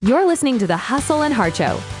You're listening to the Hustle and Heart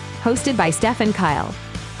Show, hosted by Steph and Kyle,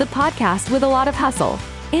 the podcast with a lot of hustle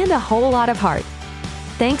and a whole lot of heart.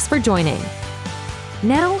 Thanks for joining.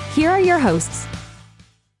 Now, here are your hosts.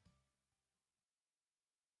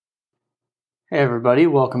 Hey everybody,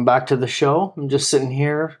 welcome back to the show. I'm just sitting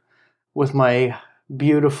here with my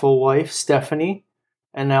beautiful wife, Stephanie,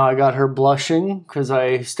 and now I got her blushing because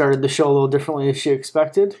I started the show a little differently than she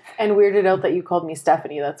expected. And weirded out that you called me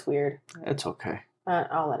Stephanie. That's weird. It's okay.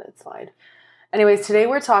 I'll let it slide. Anyways, today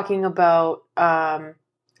we're talking about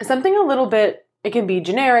something a little bit, it can be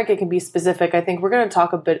generic, it can be specific. I think we're going to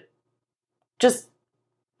talk a bit just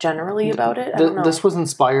generally about it. I don't know. This was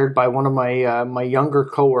inspired by one of my my younger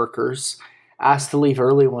coworkers asked to leave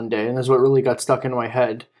early one day, and this is what really got stuck in my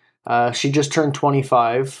head. She just turned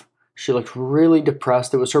 25. She looked really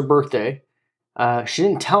depressed. It was her birthday. She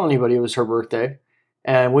didn't tell anybody it was her birthday.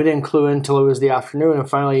 And we didn't clue in until it was the afternoon, and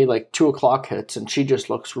finally, 2 o'clock hits, and she just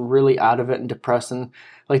looks really out of it and depressed. And,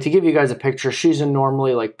 to give you guys a picture, she's a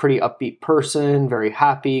normally, pretty upbeat person, very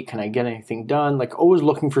happy. Can I get anything done? Always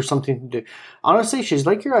looking for something to do. Honestly, she's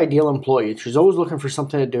like your ideal employee. She's always looking for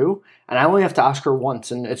something to do, and I only have to ask her once,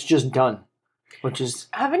 and it's just done, which is...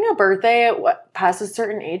 Having a birthday past a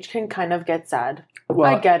certain age can kind of get sad.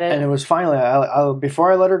 Well, I get it. And it was finally,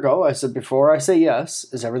 before I let her go, I said, before I say yes,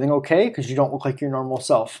 is everything okay? Because you don't look like your normal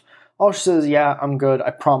self. All she says, yeah, I'm good.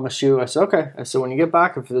 I promise you. I said, okay. I said, when you get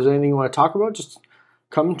back, if there's anything you want to talk about, just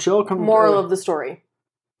come chill. Moral of the story.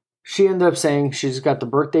 She ended up saying she's got the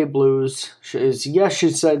birthday blues. She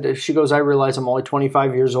said, she goes, I realize I'm only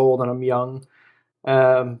 25 years old and I'm young.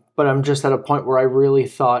 But I'm just at a point where I really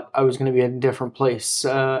thought I was going to be in a different place.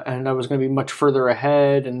 And I was going to be much further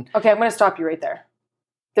ahead. And okay, I'm going to stop you right there.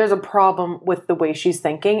 There's a problem with the way she's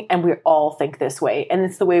thinking, and we all think this way, and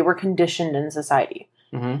it's the way we're conditioned in society.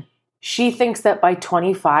 Mm-hmm. She thinks that by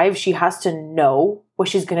 25, she has to know what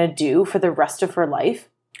she's going to do for the rest of her life.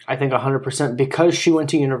 I think 100%, because she went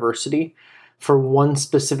to university for one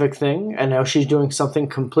specific thing, and now she's doing something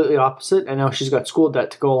completely opposite, and now she's got school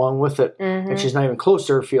debt to go along with it, and she's not even close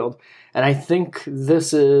to her field. And I think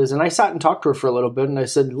this is, and I sat and talked to her for a little bit, and I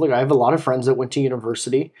said, look, I have a lot of friends that went to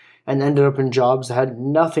university and ended up in jobs that had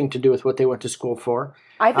nothing to do with what they went to school for.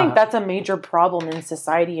 I think that's a major problem in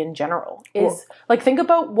society in general. Think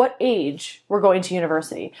about what age we're going to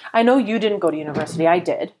university. I know you didn't go to university. I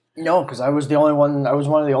did. No, because I was the only one. I was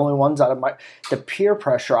one of the only ones out of the peer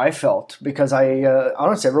pressure I felt, because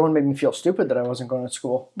honestly, everyone made me feel stupid that I wasn't going to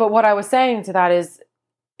school. But what I was saying to that is,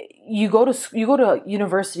 you go to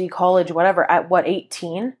university, college, whatever, at what,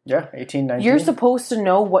 18? Yeah, 18, 19. You're supposed to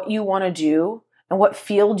know what you want to do and what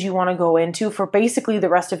field you want to go into for basically the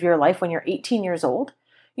rest of your life when you're 18 years old.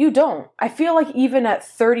 You don't. I feel like even at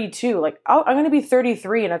 32, I'm going to be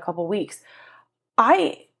 33 in a couple weeks.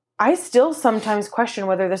 I still sometimes question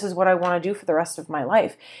whether this is what I want to do for the rest of my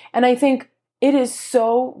life. And I think it is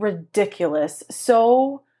so ridiculous,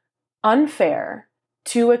 so unfair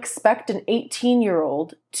to expect an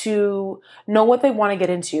 18-year-old to know what they want to get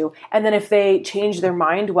into. And then if they change their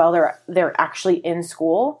mind while they're actually in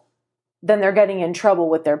school, then they're getting in trouble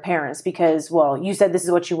with their parents because, well, you said this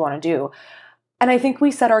is what you want to do. And I think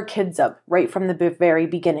we set our kids up right from the very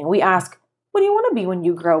beginning. We ask, what do you want to be when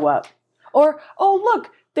you grow up? Or, oh,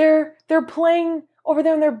 look, they're playing over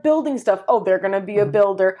there and they're building stuff. Oh, they're going to be a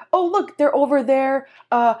builder. Oh, look, they're over there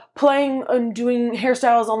playing and doing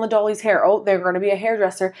hairstyles on the dolly's hair. Oh, they're going to be a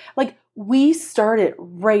hairdresser. We started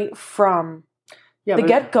right from the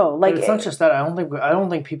get-go. But it's not just that. I don't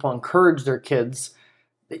think people encourage their kids.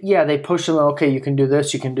 Yeah, they push them, okay, you can do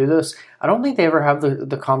this, you can do this. I don't think they ever have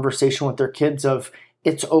the conversation with their kids of,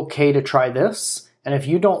 it's okay to try this, and if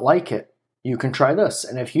you don't like it, you can try this.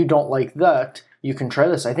 And if you don't like that, you can try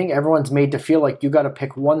this. I think everyone's made to feel like you got to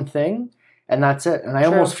pick one thing, and that's it. And I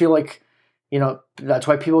almost feel like, that's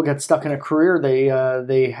why people get stuck in a career.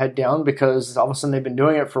 They head down because all of a sudden they've been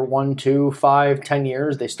doing it for 1, 2, 5, 10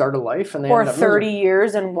 years. They start a life and they or end up 30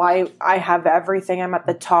 years. And why I have everything. I'm at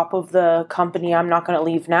the top of the company. I'm not going to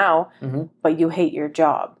leave now. Mm-hmm. But you hate your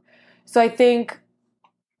job. So I think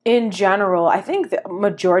in general, I think the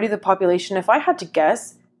majority of the population, if I had to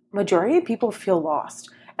guess, majority of people feel lost.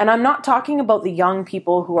 And I'm not talking about the young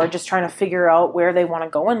people who are just trying to figure out where they want to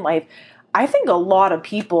go in life. I think a lot of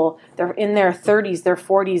people, they're in their 30s, their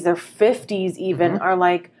 40s, their 50s even, are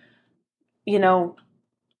like,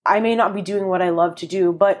 I may not be doing what I love to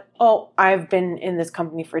do, but, I've been in this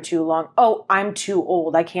company for too long. Oh, I'm too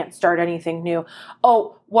old. I can't start anything new.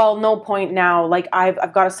 Oh, well, no point now.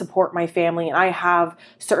 I've got to support my family and I have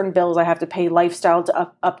certain bills I have to pay, lifestyle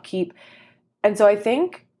to upkeep. And so I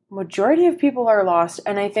think majority of people are lost,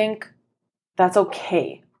 and I think that's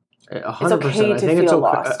okay. 100%. okay to feel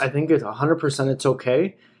lost. I think it's 100% it's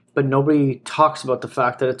okay, but nobody talks about the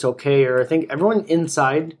fact that it's okay. Or I think everyone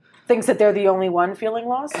inside thinks that they're the only one feeling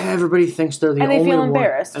lost. Everybody thinks they're the only one. And they feel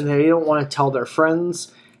embarrassed. And they don't want to tell their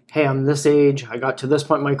friends, hey, I'm this age, I got to this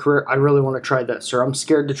point in my career, I really want to try this, or I'm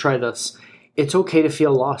scared to try this. It's okay to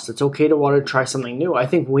feel lost. It's okay to want to try something new. I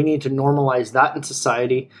think we need to normalize that in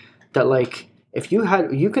society, that like, if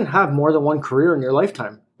you can have more than one career in your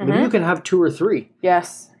lifetime. Maybe you can have 2 or 3.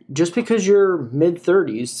 Yes. Just because you're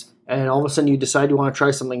mid-30s and all of a sudden you decide you want to try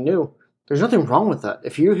something new, there's nothing wrong with that.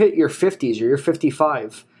 If you hit your 50s or you're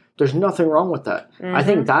 55, there's nothing wrong with that. I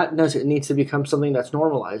think that needs to become something that's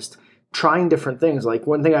normalized. Trying different things. Like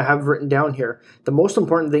one thing I have written down here, the most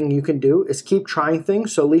important thing you can do is keep trying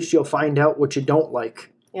things, so at least you'll find out what you don't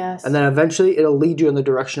like. Yes. And then eventually it'll lead you in the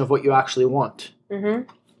direction of what you actually want.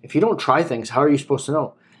 If you don't try things, how are you supposed to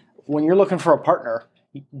know? When you're looking for a partner,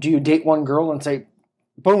 do you date one girl and say,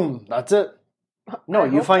 boom, that's it? No,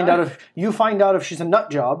 you find out if she's a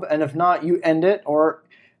nut job, and if not, you end it. Or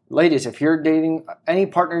ladies, if you're dating any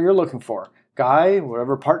partner you're looking for, guy,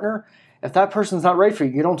 whatever partner, if that person's not right for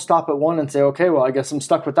you, you don't stop at one and say, okay, well, I guess I'm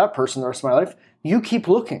stuck with that person the rest of my life. You keep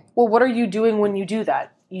looking. Well, what are you doing when you do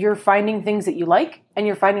that? You're finding things that you like, and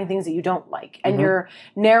you're finding things that you don't like, and you're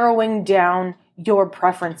narrowing down your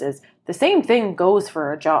preferences. The same thing goes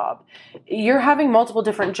for a job. You're having multiple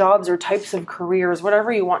different jobs or types of careers,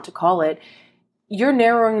 whatever you want to call it. You're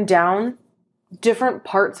narrowing down different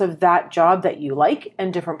parts of that job that you like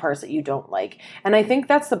and different parts that you don't like. And I think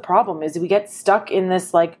that's the problem, is we get stuck in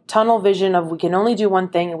this like tunnel vision of we can only do one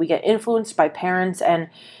thing, and we get influenced by parents and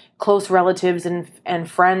close relatives and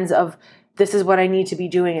friends of this is what I need to be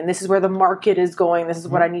doing, and this is where the market is going, this is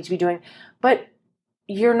what I need to be doing. But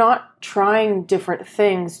you're not trying different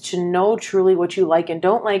things to know truly what you like and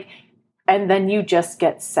don't like, and then you just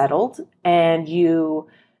get settled, and you,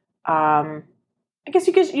 I guess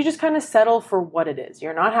you just kind of settle for what it is.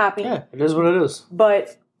 You're not happy. Yeah, it is what it is.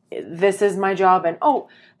 But this is my job, and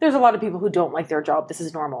there's a lot of people who don't like their job. This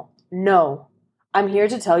is normal. No. I'm here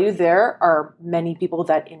to tell you there are many people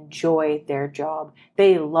that enjoy their job.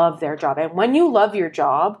 They love their job. And when you love your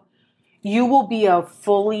job, you will be a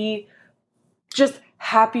fully just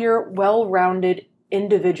happier, well-rounded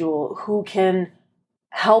individual who can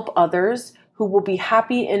help others, who will be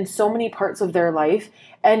happy in so many parts of their life.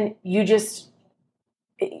 And we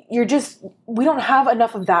don't have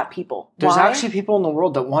enough of that people. There's Why? actually people in the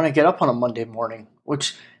world that want to get up on a Monday morning,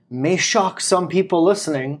 which may shock some people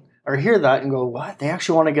listening or hear that and go, what? They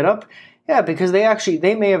actually want to get up? Yeah, because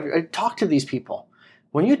they may have talked to these people.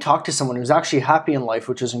 When you talk to someone who's actually happy in life,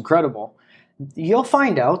 which is incredible, you'll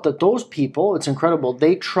find out that those people, it's incredible,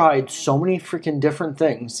 they tried so many freaking different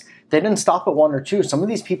things. They didn't stop at 1 or 2. Some of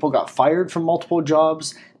these people got fired from multiple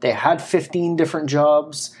jobs. They had 15 different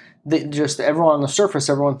jobs. Everyone on the surface,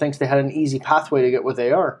 everyone thinks they had an easy pathway to get what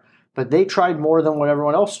they are. But they tried more than what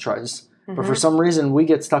everyone else tries. But for some reason, we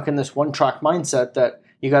get stuck in this one-track mindset that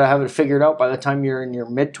you got to have it figured out by the time you're in your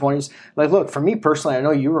mid-20s. Like, look, for me personally, I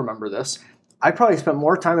know you remember this. I probably spent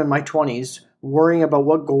more time in my 20s worrying about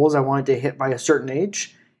what goals I wanted to hit by a certain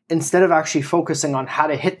age instead of actually focusing on how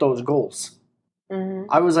to hit those goals.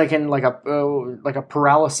 I was like in like a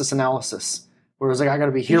paralysis analysis where it was like, I got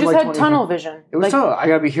to be here by 25. You just had tunnel vision. It was tunnel. I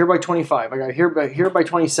got to be here by 25. I got to be here by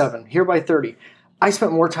 27, here by 30. I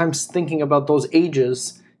spent more time thinking about those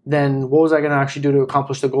ages than what was I going to actually do to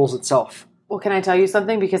accomplish the goals itself. Well, can I tell you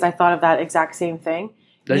something? Because I thought of that exact same thing.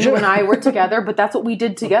 You and I were together, but that's what we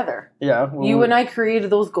did together. Yeah. Well, you and I created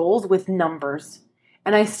those goals with numbers.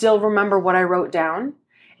 And I still remember what I wrote down.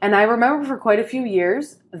 And I remember for quite a few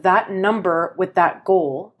years, that number with that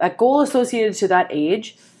goal associated to that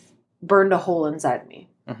age, burned a hole inside me.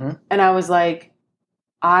 And I was like,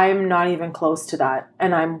 I'm not even close to that.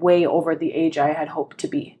 And I'm way over the age I had hoped to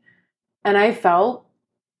be. And I felt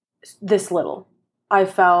this little. I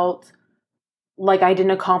felt like I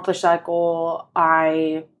didn't accomplish that goal.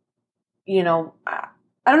 I don't know.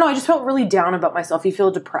 I just felt really down about myself. You feel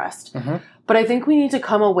depressed. But I think we need to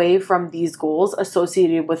come away from these goals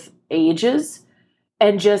associated with ages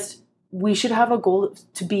and we should have a goal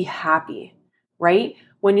to be happy, right?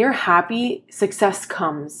 When you're happy, success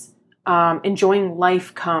comes. Enjoying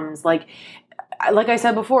life comes. Like I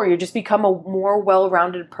said before, you just become a more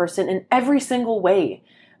well-rounded person in every single way.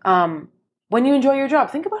 When you enjoy your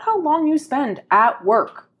job, think about how long you spend at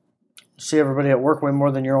work. See everybody at work way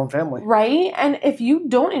more than your own family. Right? And if you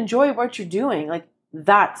don't enjoy what you're doing, like,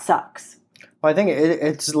 that sucks. Well, I think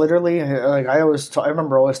it's literally, like I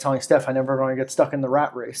remember always telling Steph, I never want to get stuck in the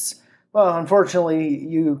rat race. Well,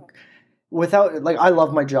 unfortunately, without, like, I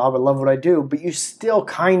love my job, I love what I do, but you still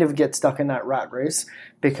kind of get stuck in that rat race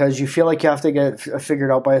because you feel like you have to get figured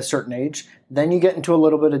out by a certain age. Then you get into a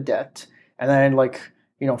little bit of debt. And then, like,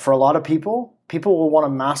 you know, for a lot of people will want to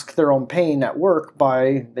mask their own pain at work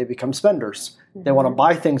by they become spenders. Mm-hmm. They want to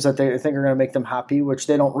buy things that they think are going to make them happy, which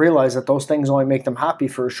they don't realize that those things only make them happy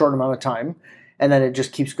for a short amount of time. And then it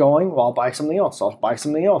just keeps going. Well, I'll buy something else. I'll buy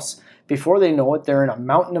something else. Before they know it, they're in a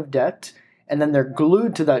mountain of debt. And then they're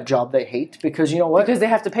glued to that job they hate because, you know what? Because they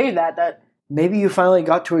have to pay that debt. Maybe you finally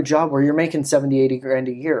got to a job where you're making 70, 80 grand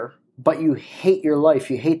a year, but you hate your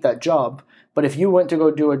life. You hate that job. But if you went to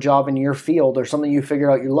go do a job in your field or something you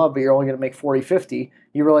figure out you love, but you're only going to make 40, 50,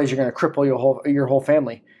 you realize you're going to cripple your whole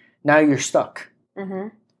family. Now you're stuck. Mm-hmm.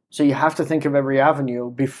 So you have to think of every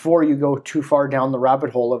avenue before you go too far down the rabbit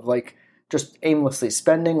hole of, like, just aimlessly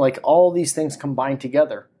spending, like, all these things combined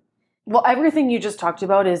together. Well, everything you just talked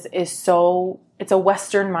about is so, it's a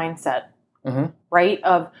Western mindset, mm-hmm. right?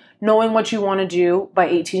 Of knowing what you want to do by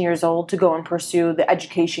 18 years old to go and pursue the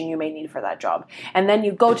education you may need for that job. And then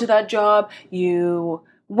you go to that job, you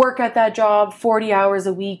work at that job 40 hours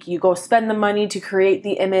a week, you go spend the money to create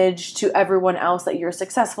the image to everyone else that you're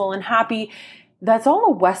successful and happy. That's all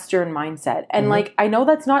a Western mindset. And mm-hmm. like, I know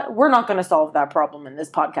we're not going to solve that problem in this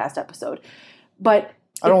podcast episode, but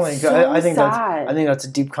I don't think, so I think sad. that's a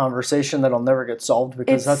deep conversation that'll never get solved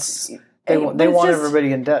because they want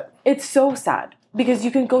everybody in debt. It's so sad because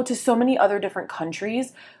you can go to so many other different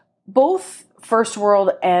countries, both first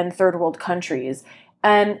world and third world countries.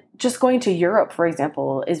 And just going to Europe, for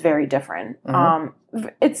example, is very different. Mm-hmm.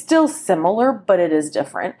 It's still similar, but it is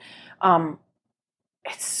different.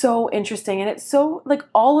 It's so interesting. And it's so, like,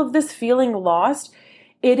 all of this feeling lost,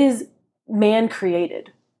 it is man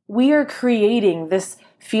created. We are creating this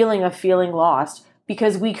feeling of feeling lost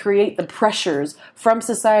because we create the pressures from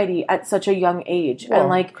society at such a young age. Well, and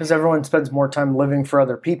like, because everyone spends more time living for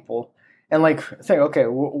other people. And, like, think, okay,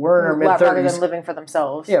 we're in our mid-30s. Rather than living for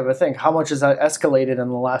themselves. Yeah, but think, how much has that escalated in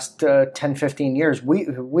the last 10, 15 years?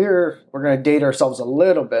 We're going to date ourselves a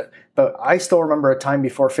little bit, but I still remember a time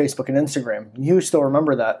before Facebook and Instagram. You still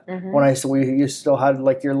remember that. Mm-hmm. When you still had,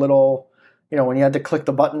 like, your little, you know, when you had to click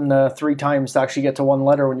the button 3 times to actually get to one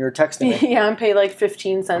letter when you were texting it. Yeah, and pay like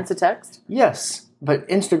 15 cents a text. Yes, but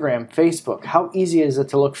Instagram, Facebook, how easy is it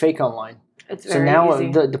to look fake online? It's very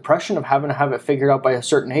easy. The depression of having to have it figured out by a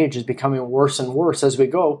certain age is becoming worse and worse as we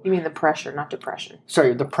go. You mean the pressure, not depression.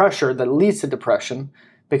 Sorry, the pressure that leads to depression,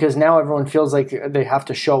 because now everyone feels like they have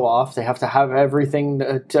to show off. They have to have everything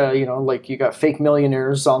that, like you got fake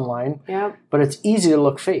millionaires online. Yeah. But it's easy to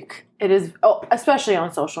look fake. It is, especially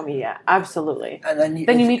on social media. Absolutely. And then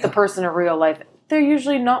you meet the person in real life. They're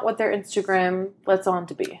usually not what their Instagram lets on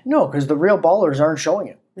to be. No, because the real ballers aren't showing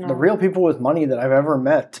it. No. The real people with money that I've ever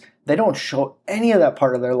met, they don't show any of that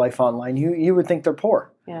part of their life online. You would think they're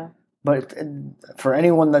poor. Yeah. But for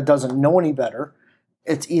anyone that doesn't know any better,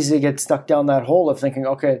 it's easy to get stuck down that hole of thinking,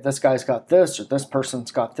 okay, this guy's got this or this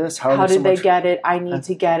person's got this. How did they get it? I need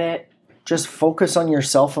to get it. Just focus on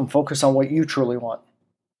yourself and focus on what you truly want.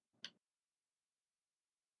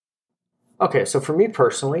 Okay, so for me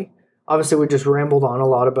personally, obviously we just rambled on a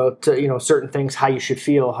lot about, certain things, how you should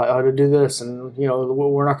feel, how to do this. And,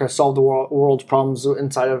 we're not going to solve the world's problems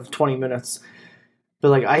inside of 20 minutes. But,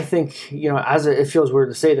 like, I think, it feels weird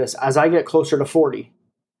to say this, as I get closer to 40,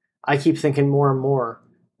 I keep thinking more and more,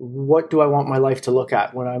 what do I want my life to look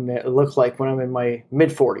like when I'm in my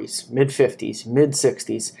mid-40s, mid-50s,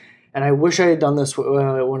 mid-60s? And I wish I had done this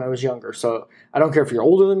when I was younger. So I don't care if you're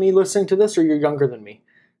older than me listening to this or you're younger than me.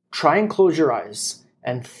 Try and close your eyes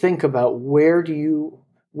and think about where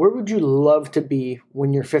would you love to be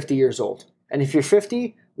when you're 50 years old? And if you're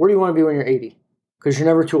 50, where do you want to be when you're 80? Because you're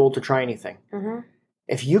never too old to try anything. Mm-hmm.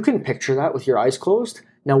 If you can picture that with your eyes closed,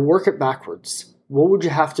 now work it backwards. What would you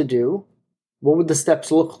have to do? What would the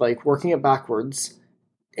steps look like working it backwards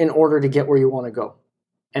in order to get where you want to go?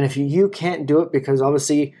 And if you can't do it, because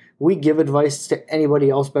obviously we give advice to anybody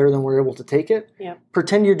else better than we're able to take it,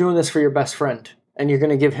 pretend you're doing this for your best friend. And you're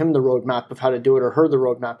going to give him the roadmap of how to do it or her the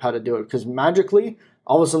roadmap how to do it. Because magically,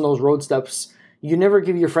 all of a sudden those road steps, you never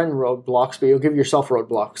give your friend roadblocks, but you'll give yourself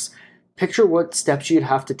roadblocks. Picture what steps you'd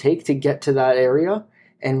have to take to get to that area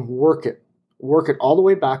and work it. Work it all the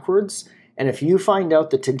way backwards. And if you find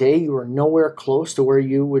out that today you are nowhere close to where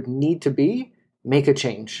you would need to be, make a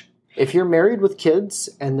change. If you're married with kids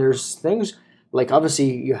and there's things, like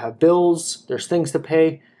obviously you have bills, there's things to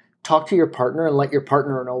pay, talk to your partner and let your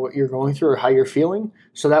partner know what you're going through or how you're feeling.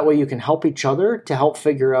 So that way you can help each other to help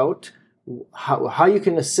figure out how you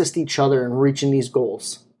can assist each other in reaching these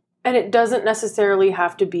goals. And it doesn't necessarily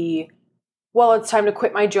have to be, well, it's time to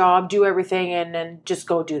quit my job, do everything, and then just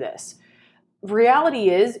go do this. reality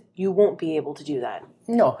is you won't be able to do that.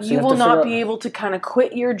 No. So You will not be able to kind of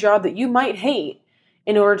quit your job that you might hate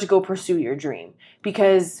in order to go pursue your dream.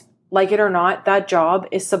 Because, like it or not, that job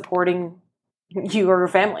is supporting you or your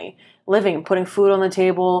family, living, putting food on the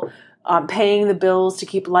table, paying the bills to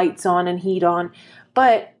keep lights on and heat on.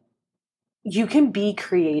 But you can be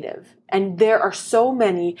creative. And there are so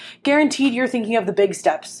many. Guaranteed you're thinking of the big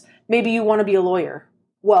steps. Maybe you want to be a lawyer.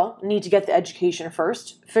 Well, need to get the education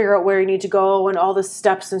first, figure out where you need to go and all the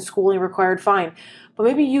steps and schooling required, fine. But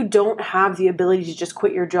maybe you don't have the ability to just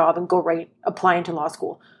quit your job and go apply into law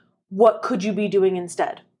school. What could you be doing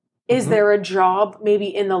instead? Is there a job maybe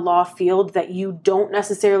in the law field that you don't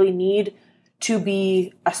necessarily need to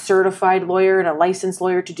be a certified lawyer and a licensed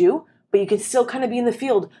lawyer to do, but you can still kind of be in the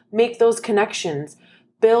field, make those connections,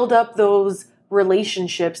 build up those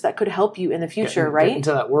relationships that could help you in the future, right? Get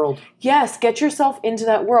into that world. Yes, get yourself into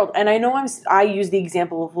that world. And I know I use the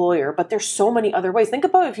example of lawyer, but there's so many other ways. Think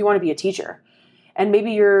about if you want to be a teacher and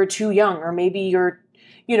maybe you're too young or maybe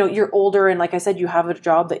you're older and like I said, you have a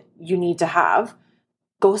job that you need to have.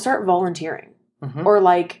 Go start volunteering or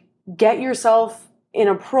like get yourself in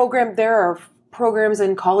a program. There are programs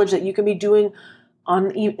in college that you can be doing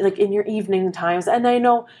on like in your evening times. And I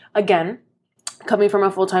know, again, coming from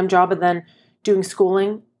a full-time job and then doing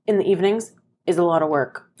schooling in the evenings is a lot of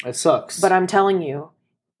work. It sucks. But I'm telling you,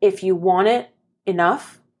 if you want it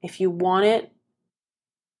enough, if you want it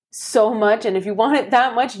so much, and if you want it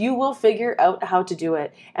that much, you will figure out how to do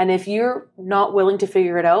it. And if you're not willing to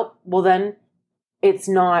figure it out, well then it's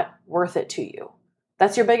not worth it to you.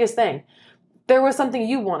 That's your biggest thing. There was something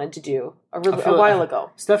you wanted to do a while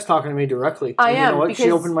ago. Steph's talking to me directly. I am. You know what? Because,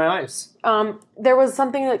 she opened my eyes. There was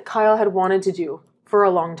something that Kyle had wanted to do for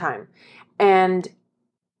a long time. And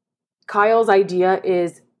Kyle's idea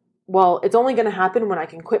is, well, it's only going to happen when I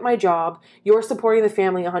can quit my job, you're supporting the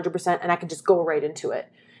family 100%, and I can just go right into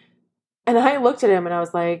it. And I looked at him and I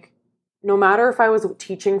was like, no matter if I was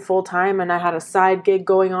teaching full time and I had a side gig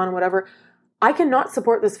going on, whatever, I cannot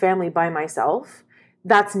support this family by myself.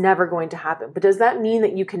 That's never going to happen. But does that mean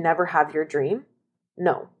that you can never have your dream?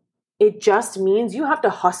 No. It just means you have to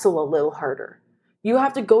hustle a little harder. You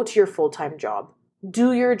have to go to your full-time job,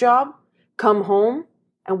 do your job, come home,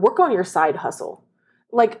 and work on your side hustle.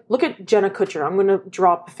 Like, look at Jenna Kutcher. I'm going to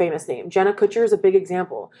drop a famous name. Jenna Kutcher is a big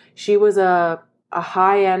example. She was a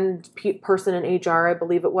high-end person in HR, I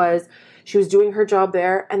believe it was. She was doing her job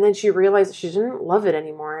there, and then she realized she didn't love it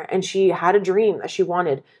anymore, and she had a dream that she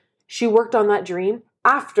wanted. She worked on that dream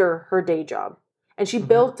after her day job, and she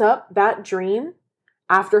built up that dream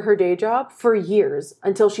after her day job for years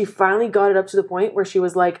until she finally got it up to the point where she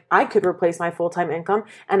was like, I could replace my full-time income,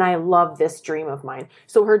 and I love this dream of mine.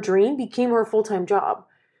 So her dream became her full-time job.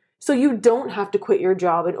 So you don't have to quit your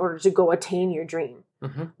job in order to go attain your dream.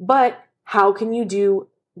 But what can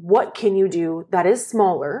you do that is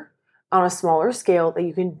smaller, on a smaller scale, that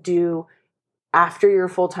you can do after your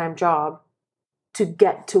full-time job to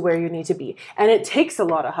get to where you need to be? And it takes a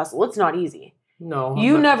lot of hustle. It's not easy. No.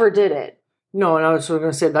 You never did it. No, and I was going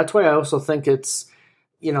to say, that's why I also think it's,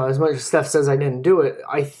 as much as Steph says I didn't do it,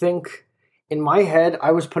 I think in my head,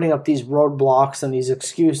 I was putting up these roadblocks and these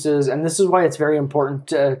excuses, and this is why it's very important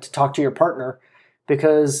to talk to your partner,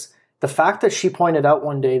 because the fact that she pointed out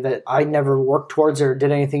one day that I never worked towards it or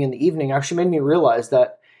did anything in the evening actually made me realize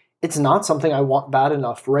that it's not something I want bad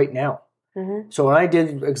enough right now. So when I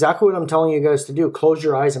did exactly what I'm telling you guys to do, close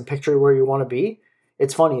your eyes and picture where you want to be,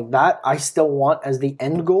 it's funny, that I still want as the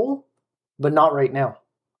end goal, but not right now.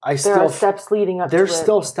 There are steps leading up to it. There's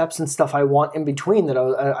still steps and stuff I want in between that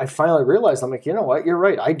I finally realized. I'm like, you know what? You're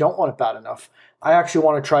right. I don't want it bad enough. I actually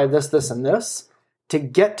want to try this, this, and this to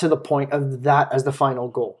get to the point of that as the final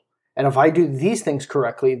goal. And if I do these things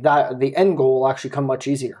correctly, the end goal will actually come much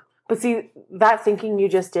easier. But see, that thinking you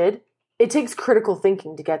just did, it takes critical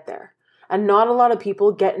thinking to get there. And not a lot of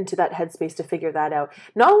people get into that headspace to figure that out.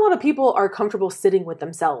 Not a lot of people are comfortable sitting with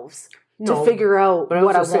themselves to figure out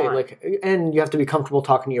what I want. And you have to be comfortable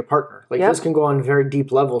talking to your partner. This can go on very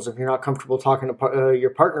deep levels if you're not comfortable talking to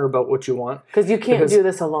your partner about what you want. Because you can't do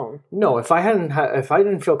this alone. No, if I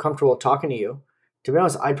didn't feel comfortable talking to you, to be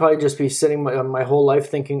honest, I'd probably just be sitting my whole life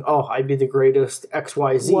thinking, oh, I'd be the greatest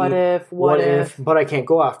XYZ. What if? But I can't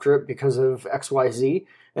go after it because of XYZ.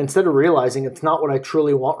 Instead of realizing it's not what I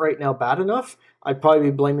truly want right now bad enough, I'd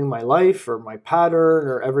probably be blaming my life or my pattern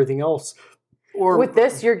or everything else. Or with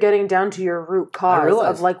this, you're getting down to your root cause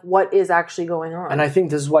of what is actually going on. And I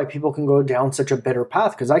think this is why people can go down such a bitter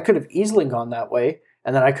path, because I could have easily gone that way,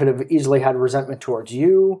 and then I could have easily had resentment towards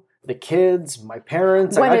you, the kids, my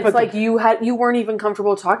parents. When it's like you weren't even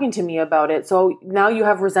comfortable talking to me about it, so now you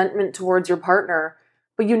have resentment towards your partner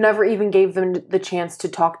but you never even gave them the chance to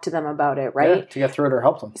talk to them about it, right? Yeah, to get through it or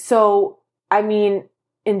help them. So, I mean,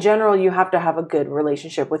 in general, you have to have a good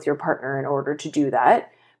relationship with your partner in order to do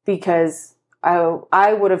that, because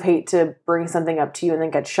I would have hate to bring something up to you and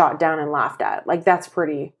then get shot down and laughed at. Like, that's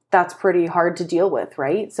pretty hard to deal with,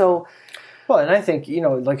 right? So, well, and I think,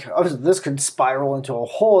 like, obviously this could spiral into a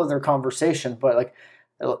whole other conversation, but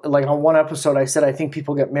like on one episode I said I think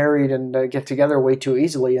people get married and get together way too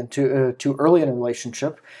easily and too early in a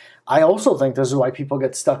relationship. I also think this is why people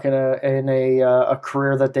get stuck in a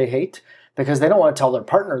career that they hate, because they don't want to tell their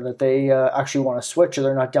partner that they actually want to switch or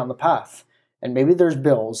they're not down the path. And maybe there's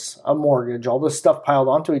bills, a mortgage, all this stuff piled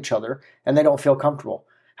onto each other, and they don't feel comfortable.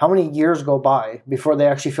 How many years go by before they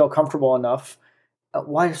actually feel comfortable enough?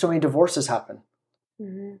 Why do so many divorces happen?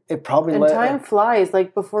 Mm-hmm. It probably time flies.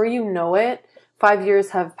 Like, before you know it, 5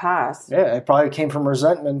 years have passed. Yeah, it probably came from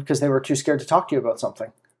resentment because they were too scared to talk to you about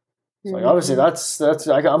something. So like, obviously that's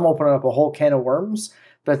I'm opening up a whole can of worms.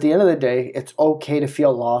 But at the end of the day, it's okay to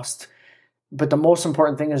feel lost. But the most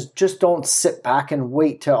important thing is just don't sit back and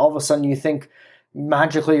wait till all of a sudden you think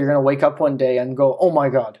magically you're going to wake up one day and go, oh my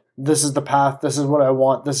God, this is the path. This is what I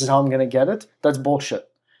want. This is how I'm going to get it. That's bullshit.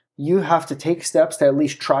 You have to take steps to at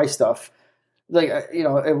least try stuff. Like,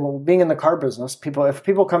 being in the car business, if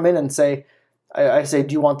people come in and say, I say,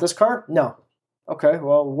 do you want this car? No. Okay,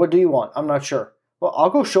 well, what do you want? I'm not sure. Well, I'll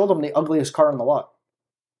go show them the ugliest car in the lot.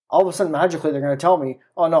 All of a sudden, magically, they're going to tell me,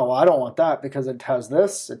 oh, no, I don't want that because it has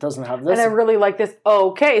this, it doesn't have this. And I really like this.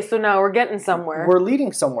 Oh, okay, so now we're getting somewhere. We're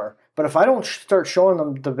leading somewhere. But if I don't start showing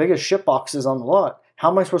them the biggest shit boxes on the lot,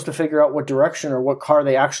 how am I supposed to figure out what direction or what car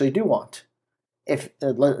they actually do want?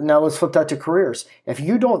 Now let's flip that to careers. If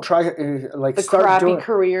you don't try, the crappy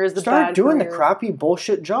careers, start doing the crappy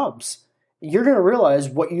bullshit jobs, you're going to realize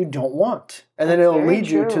what you don't want. And then it'll lead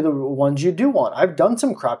you to the ones you do want. I've done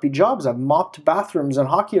some crappy jobs. I've mopped bathrooms in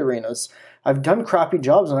hockey arenas. I've done crappy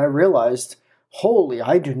jobs, and I realized, holy,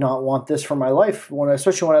 I do not want this for my life.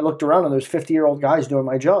 Especially when I looked around and there's 50-year-old guys doing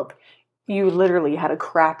my job. You literally had a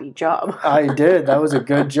crappy job. I did. That was a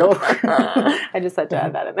good joke. I just had to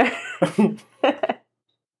add that in there.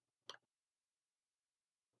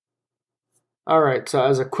 All right. So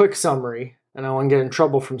as a quick summary, and I don't want to get in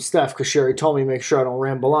trouble from Steph because she already told me make sure I don't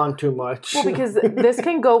ramble on too much. Well, because this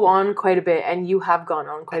can go on quite a bit, and you have gone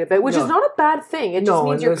on quite a bit, which is not a bad thing. It just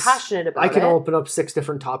means you're passionate about it. I can open up 6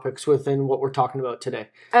 different topics within what we're talking about today.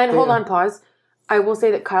 And hold on, pause. I will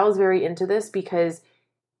say that Kyle is very into this because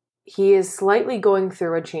he is slightly going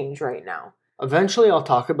through a change right now. Eventually, I'll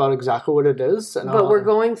talk about exactly what it is. But we're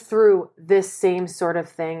going through this same sort of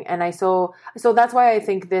thing. And so that's why I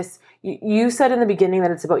think this, you said in the beginning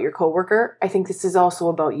that it's about your coworker. I think this is also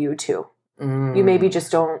about you too. You maybe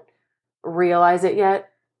just don't realize it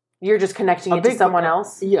yet. You're just connecting it to someone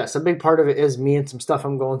else. Yes, a big part of it is me and some stuff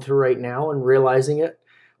I'm going through right now and realizing it.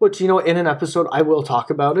 Which, in an episode, I will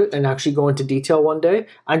talk about it and actually go into detail one day.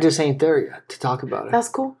 I just ain't there yet to talk about it. That's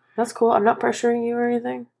cool. That's cool. I'm not pressuring you or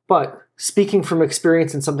anything. But speaking from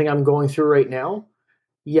experience and something I'm going through right now,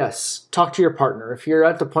 yes, talk to your partner. If you're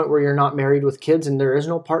at the point where you're not married with kids and there is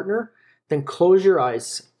no partner, then close your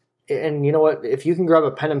eyes. And you know what? If you can grab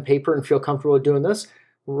a pen and paper and feel comfortable doing this,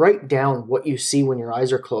 write down what you see when your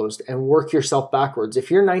eyes are closed and work yourself backwards.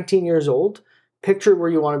 If you're 19 years old, picture where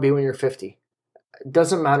you want to be when you're 50. It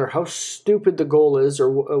doesn't matter how stupid the goal is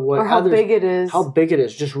or how big it is. How big it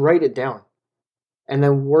is. Just write it down. And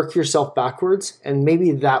then work yourself backwards, and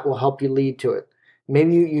maybe that will help you lead to it.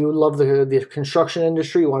 Maybe you love the construction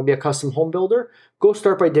industry, you want to be a custom home builder, go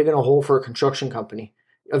start by digging a hole for a construction company.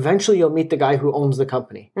 Eventually, you'll meet the guy who owns the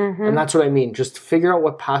company. Mm-hmm. And that's what I mean. Just figure out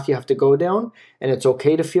what path you have to go down, and it's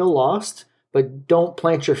okay to feel lost, but don't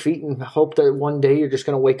plant your feet and hope that one day you're just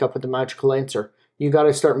going to wake up with the magical answer. You got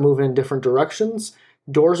to start moving in different directions.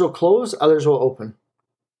 Doors will close, others will open.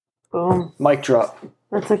 Boom. Mic drop.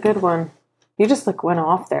 That's a good one. You just went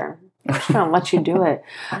off there. I'm just going to let you do it.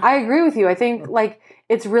 I agree with you. I think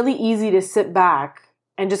it's really easy to sit back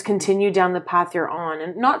and just continue down the path you're on.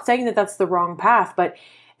 And not saying that that's the wrong path, but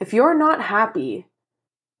if you're not happy,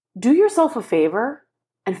 do yourself a favor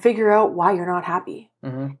and figure out why you're not happy.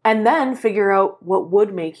 Mm-hmm. And then figure out what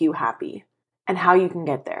would make you happy and how you can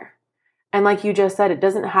get there. And like you just said, it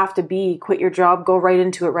doesn't have to be quit your job, go right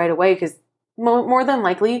into it right away, because more than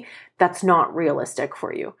likely that's not realistic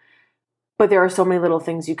for you. But there are so many little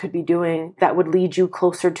things you could be doing that would lead you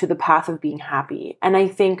closer to the path of being happy. And I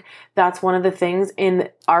think that's one of the things in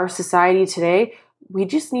our society today. We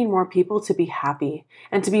just need more people to be happy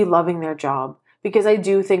and to be loving their job. Because I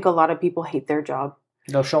do think a lot of people hate their job.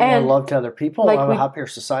 They'll show more love to other people and have a happier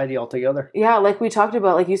society altogether. Yeah, like we talked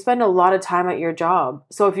about, you spend a lot of time at your job.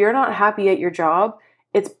 So if you're not happy at your job,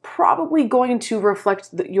 it's probably going to reflect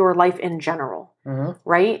your life in general,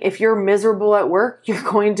 right? If you're miserable at work, you're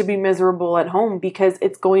going to be miserable at home because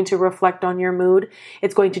it's going to reflect on your mood.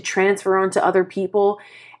 It's going to transfer onto other people.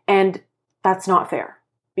 And that's not fair.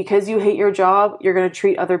 Because you hate your job, you're going to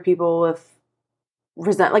treat other people with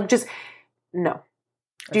like, just no.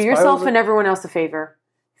 Do yourself and everyone else a favor.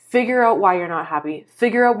 Figure out why you're not happy.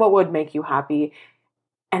 Figure out what would make you happy.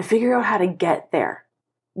 And figure out how to get there.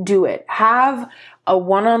 Do it. Have a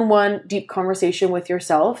one-on-one deep conversation with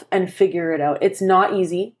yourself and figure it out. It's not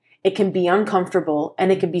easy. It can be uncomfortable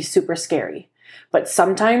and it can be super scary. But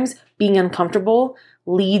sometimes being uncomfortable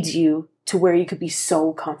leads you to where you could be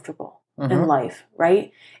so comfortable in life,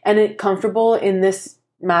 right? And comfortable in this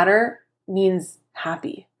matter means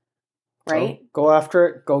happy, right? So go after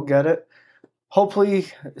it. Go get it. Hopefully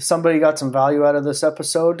somebody got some value out of this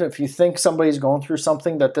episode. If you think somebody's going through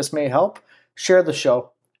something that this may help, share the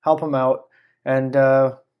show. Help them out. And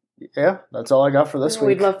yeah, that's all I got for this week.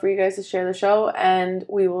 We'd love for you guys to share the show, and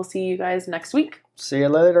we will see you guys next week. See you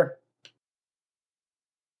later.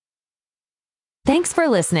 Thanks for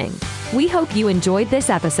listening. We hope you enjoyed this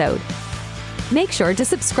episode. Make sure to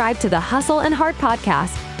subscribe to the Hustle and Heart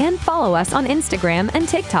podcast and follow us on Instagram and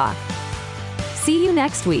TikTok. See you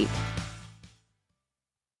next week.